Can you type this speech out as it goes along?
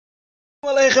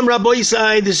Aleichem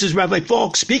Rabbi. This is Rabbi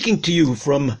Falk speaking to you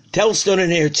from Telstone in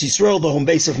Eretz Yisrael, the home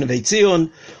base of Nevei Tzion,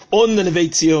 on the Nevei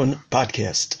Tzion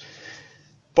podcast.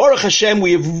 Baruch Hashem,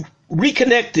 we have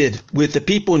reconnected with the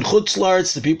people in Chutz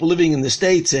La'aretz, the people living in the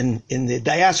States and in the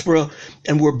diaspora,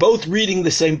 and we're both reading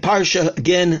the same Parsha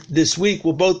again this week.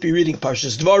 We'll both be reading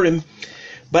Parshas Dvarim,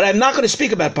 but I'm not going to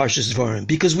speak about Parshas Dvarim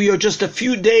because we are just a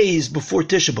few days before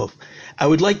Tisha B'Av. I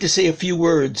would like to say a few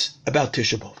words about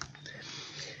Tisha B'Av.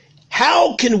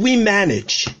 How can we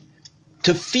manage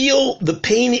to feel the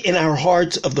pain in our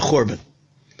hearts of the Churban?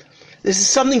 This is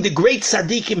something the great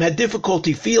tzaddikim had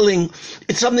difficulty feeling.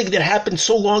 It's something that happened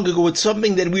so long ago. It's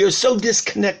something that we are so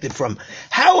disconnected from.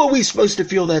 How are we supposed to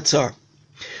feel that sorrow?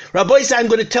 Rabbi, I'm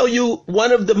going to tell you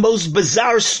one of the most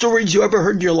bizarre stories you ever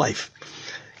heard in your life.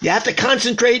 You have to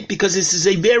concentrate because this is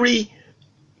a very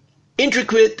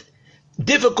intricate,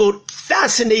 difficult,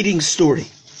 fascinating story.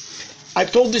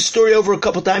 I've told this story over a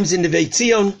couple times in Nevei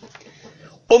Tzion.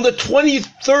 On the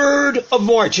 23rd of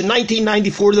March in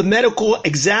 1994, the medical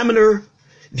examiner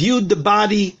viewed the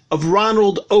body of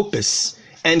Ronald Opus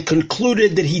and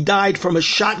concluded that he died from a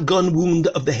shotgun wound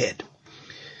of the head.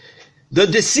 The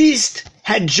deceased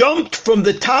had jumped from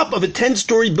the top of a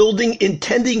 10-story building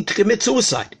intending to commit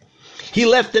suicide. He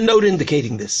left a note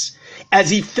indicating this. As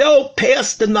he fell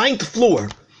past the 9th floor,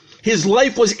 his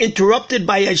life was interrupted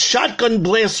by a shotgun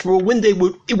blast through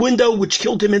a window which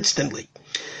killed him instantly.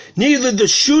 Neither the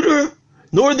shooter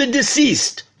nor the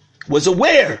deceased was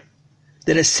aware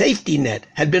that a safety net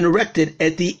had been erected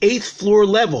at the 8th floor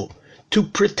level to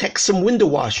protect some window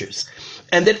washers,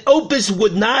 and that Opus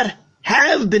would not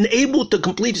have been able to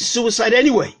complete his suicide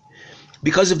anyway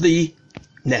because of the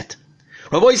net.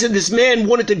 Rabbi said this man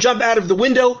wanted to jump out of the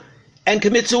window and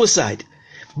commit suicide,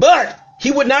 but he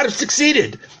would not have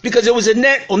succeeded because there was a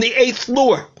net on the 8th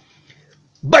floor.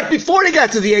 But before he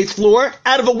got to the 8th floor,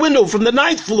 out of a window from the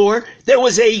 9th floor, there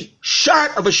was a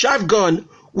shot of a shotgun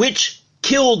which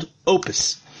killed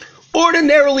Opus.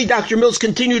 Ordinarily, Dr. Mills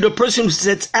continued, a person who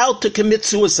sets out to commit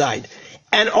suicide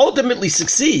and ultimately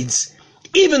succeeds,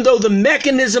 even though the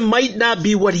mechanism might not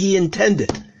be what he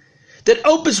intended. That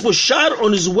Opus was shot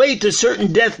on his way to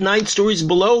certain death 9 stories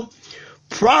below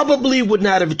probably would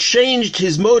not have changed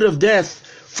his mode of death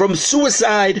from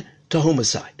suicide to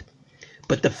homicide.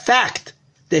 But the fact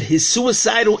that his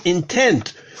suicidal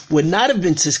intent would not have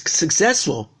been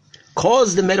successful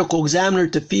caused the medical examiner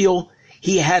to feel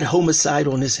he had homicide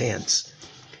on his hands.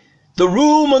 The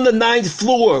room on the 9th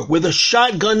floor where the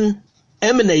shotgun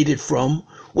emanated from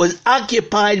was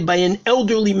occupied by an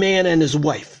elderly man and his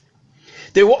wife.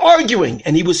 They were arguing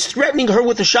and he was threatening her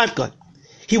with a shotgun.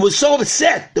 He was so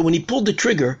upset that when he pulled the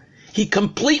trigger, he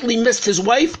completely missed his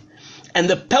wife and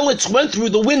the pellets went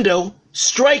through the window,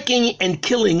 striking and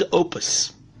killing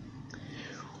Opus.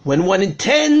 When one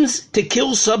intends to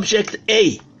kill subject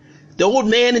A, the old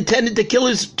man intended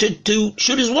to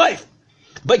shoot his wife,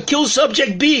 but kill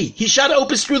subject B. He shot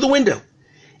Opus through the window.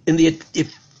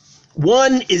 If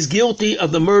one is guilty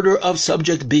of the murder of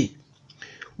subject B,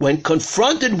 when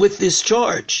confronted with this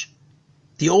charge,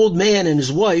 the old man and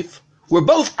his wife were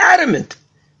both adamant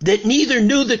that neither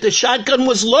knew that the shotgun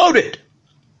was loaded.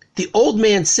 The old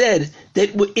man said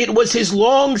that it was his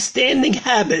long-standing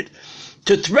habit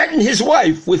to threaten his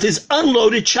wife with his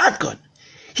unloaded shotgun.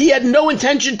 He had no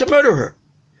intention to murder her.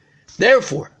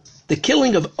 Therefore, the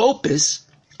killing of Opus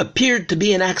appeared to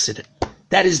be an accident.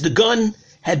 That is, the gun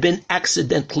had been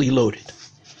accidentally loaded.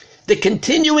 The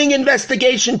continuing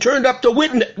investigation turned up a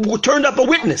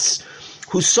witness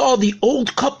who saw the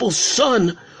old couple's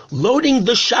son loading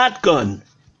the shotgun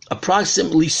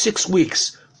approximately 6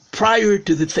 weeks prior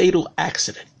to the fatal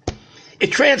accident.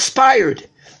 It transpired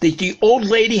that the old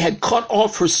lady had cut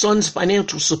off her son's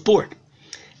financial support,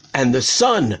 and the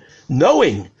son,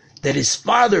 knowing that his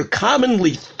father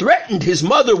commonly threatened his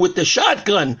mother with the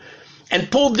shotgun and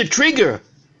pulled the trigger,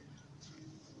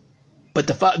 but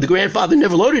the grandfather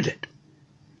never loaded it.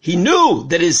 He knew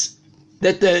that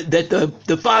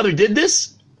the father did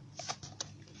this,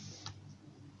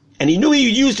 and he knew he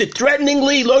used it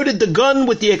threateningly, loaded the gun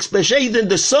with the expectation,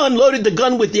 the son loaded the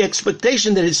gun with the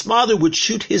expectation that his father would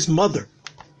shoot his mother.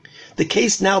 The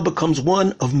case now becomes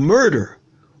one of murder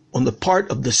on the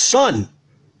part of the son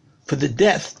for the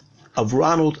death of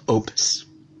Ronald Opus.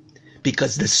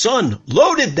 Because the son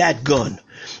loaded that gun.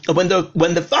 And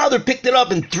when the father picked it up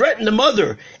and threatened the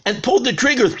mother and pulled the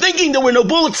trigger thinking there were no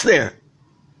bullets there.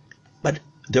 But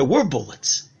there were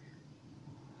bullets.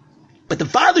 But the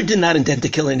father did not intend to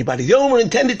kill anybody. The only one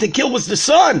intended to kill was the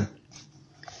son.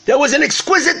 There was an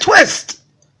exquisite twist.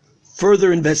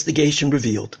 Further investigation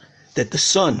revealed that the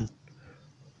son,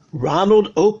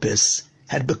 Ronald Opus,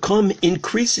 had become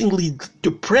increasingly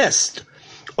depressed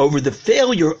over the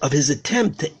failure of his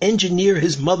attempt to engineer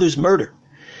his mother's murder.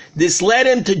 This led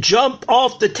him to jump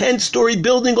off the 10-story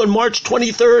building on March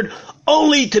 23rd,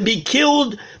 only to be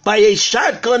killed by a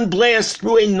shotgun blast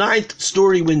through a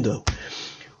 9th-story window.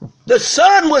 The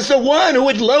son was the one who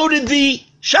had loaded the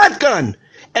shotgun.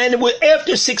 And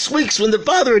after 6 weeks, when the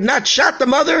father had not shot the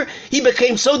mother, he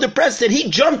became so depressed that he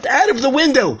jumped out of the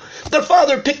window. The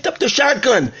father picked up the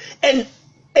shotgun and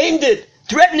aimed it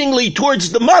threateningly towards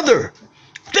the mother,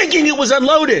 thinking it was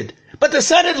unloaded. But the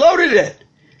son had loaded it.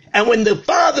 And when the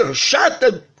father shot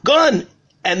the gun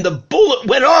and the bullet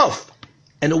went off,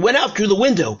 and it went out through the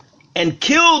window and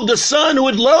killed the son who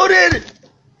had loaded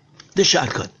the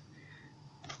shotgun.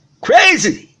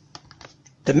 Crazy!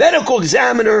 The medical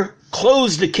examiner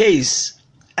closed the case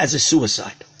as a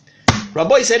suicide.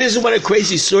 Rabbi said, this is one of the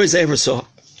craziest stories I ever saw.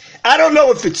 I don't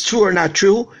know if it's true or not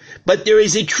true, but there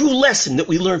is a true lesson that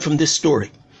we learn from this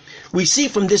story. We see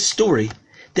from this story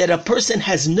that a person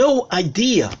has no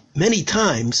idea many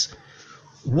times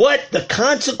what the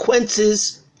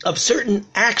consequences of certain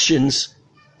actions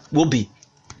will be.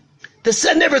 The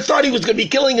son never thought he was going to be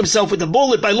killing himself with a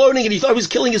bullet by loading it. He thought he was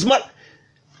killing his mother.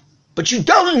 But you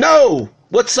don't know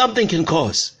what something can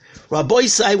cause. Rabbi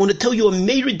say, I want to tell you a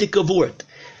meridik of word.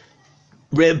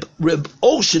 Reb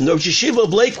Ocean, the Rosh Yeshiva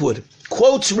of Lakewood,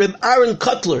 quotes Reb Aaron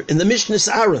Cutler in the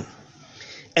Mishnah Aaron.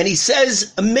 And he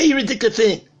says a meridik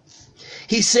thing.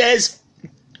 He says,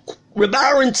 Reb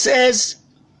Aaron says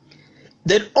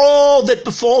that all that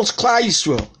befalls Klal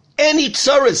Yisrael, any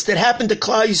tzaras that happened to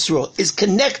Klal Yisrael, is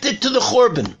connected to the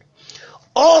Churban.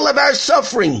 All of our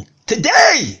suffering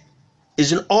today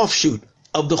is an offshoot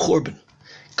of the Churban.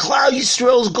 Klal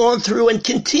Yisrael has gone through and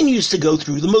continues to go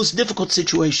through the most difficult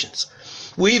situations.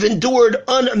 We've endured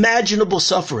unimaginable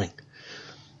suffering.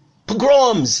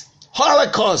 Pogroms,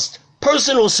 Holocaust,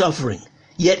 personal suffering.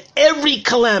 Yet every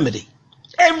calamity,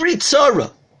 every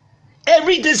tzara,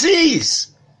 every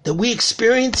disease that we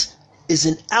experience is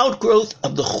an outgrowth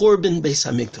of the Churban Beis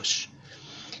HaMikdash.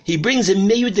 He brings a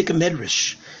Meyudik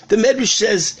Medrash. The Medrash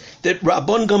says that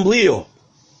Rabban Gamliel,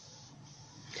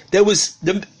 there was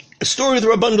the story of the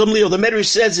Rabban Gamliel. The Medrash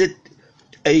says that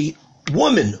a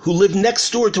woman who lived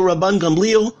next door to Rabban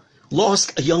Gamliel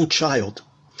lost a young child.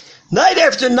 Night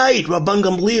after night, Rabban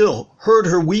Gamliel heard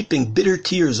her weeping bitter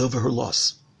tears over her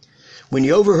loss. When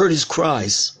he overheard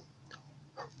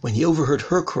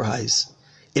her cries,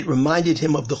 it reminded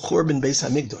him of the Churban Beis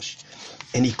HaMikdash.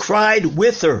 And he cried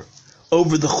with her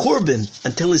over the Churban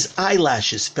until his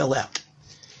eyelashes fell out.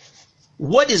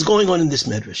 What is going on in this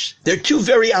Medrash? There are two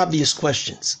very obvious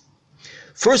questions.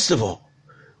 First of all,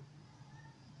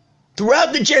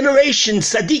 throughout the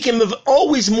generations, Tzaddikim have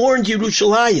always mourned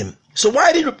Yerushalayim. So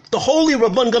why did the holy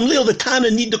Rabban Gamliel, the Tana,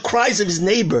 need the cries of his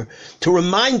neighbor to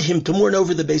remind him to mourn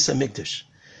over the Beis HaMikdash?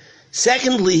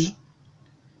 Secondly,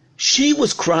 she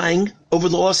was crying over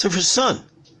the loss of her son.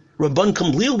 Rabban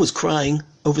Gamliel was crying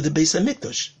over the Beis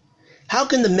HaMikdash. How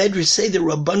can the Medrash say that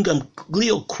Rabban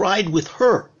Gamliel cried with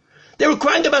her? They were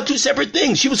crying about two separate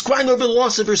things. She was crying over the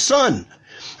loss of her son.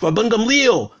 Rabban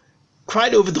Gamliel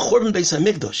cried over the Churban Beis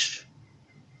HaMikdash.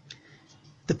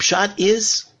 The pshat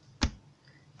is,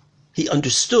 he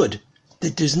understood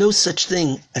that there's no such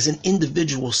thing as an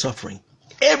individual suffering.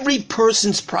 Every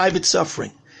person's private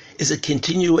suffering is a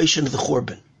continuation of the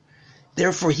Churban.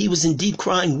 Therefore, he was indeed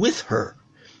crying with her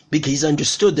because he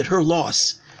understood that her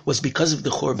loss was because of the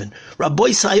Churban.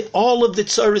 Rabbi say, all of the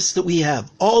tzaras that we have,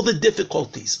 all the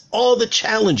difficulties, all the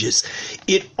challenges,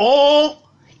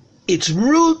 its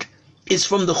root is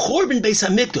from the Churban Beis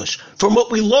HaMikdash, from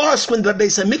what we lost when the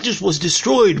Beis HaMikdash was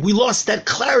destroyed. We lost that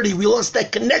clarity, we lost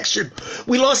that connection,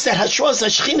 we lost that Hashras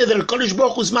HaShechina that HaKadosh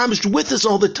Baruch Hu is mamish with us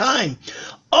all the time.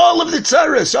 All of the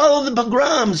tzaras, all of the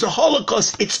pogroms, the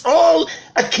Holocaust, it's all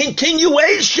a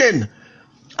continuation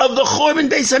of the Churban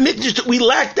Beis HaMikdash, that we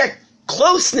lack that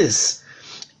closeness,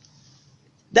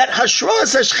 that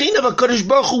Hashras HaShechina of HaKadosh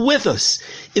Baruch Hu with us.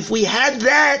 If we had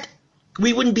that,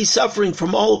 we wouldn't be suffering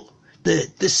from all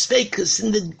the stakus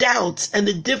and the doubts and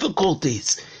the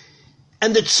difficulties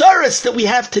and the tzaras that we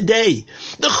have today.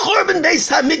 The Churban Beis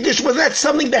HaMikdash was not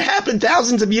something that happened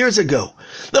thousands of years ago.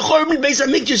 The Churban Beis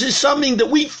HaMikdash is something that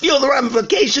we feel the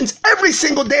ramifications every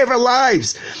single day of our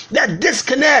lives. That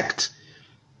disconnect,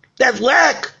 that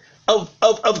lack of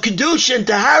kedusha and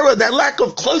tahara, that lack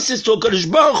of closeness to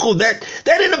HaKadosh Baruch Hu, that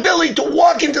inability to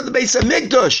walk into the Beis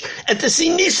HaMikdash and to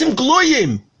see nisim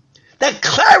gluyim, that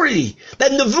clarity,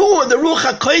 that nevuah, the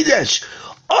Ruach HaKodesh,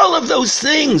 all of those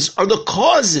things are the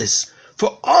causes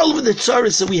for all of the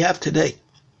tzaras that we have today.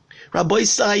 Rabbi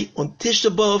say, on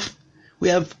Tisha B'Av, we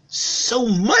have so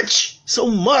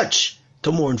much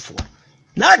to mourn for.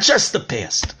 Not just the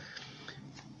past,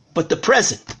 but the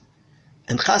present.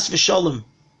 And chas v'shalom,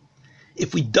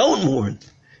 if we don't mourn,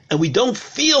 and we don't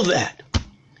feel that,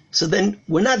 so then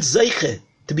we're not zeiche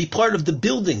to be part of the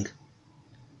building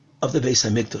of the Beis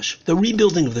HaMikdash, the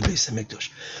rebuilding of the Beis HaMikdash.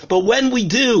 But when we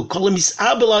do, kol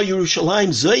mis'abel al Yerushalayim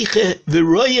zeiche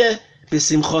v'roye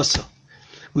b'simchasa.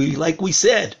 Like we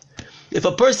said, if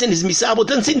a person is mis'abel, it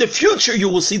doesn't say in the future you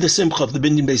will see the simcha of the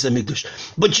building Beis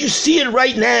HaMikdash, but you see it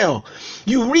right now.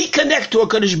 You reconnect to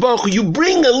HaKadosh Baruch Hu. You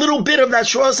bring a little bit of that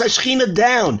Shras HaShechina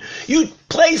down. You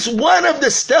place one of the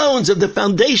stones of the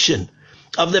foundation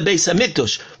of the Beis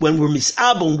HaMikdash. When we're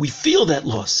mis'abel, we feel that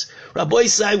loss. Rabbi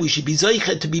say we should be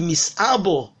zeicha to be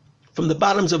mis'abel from the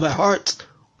bottoms of our hearts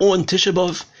on Tisha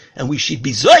B'Av, and we should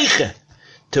be zeicha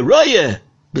to roye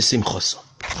b'simchosa.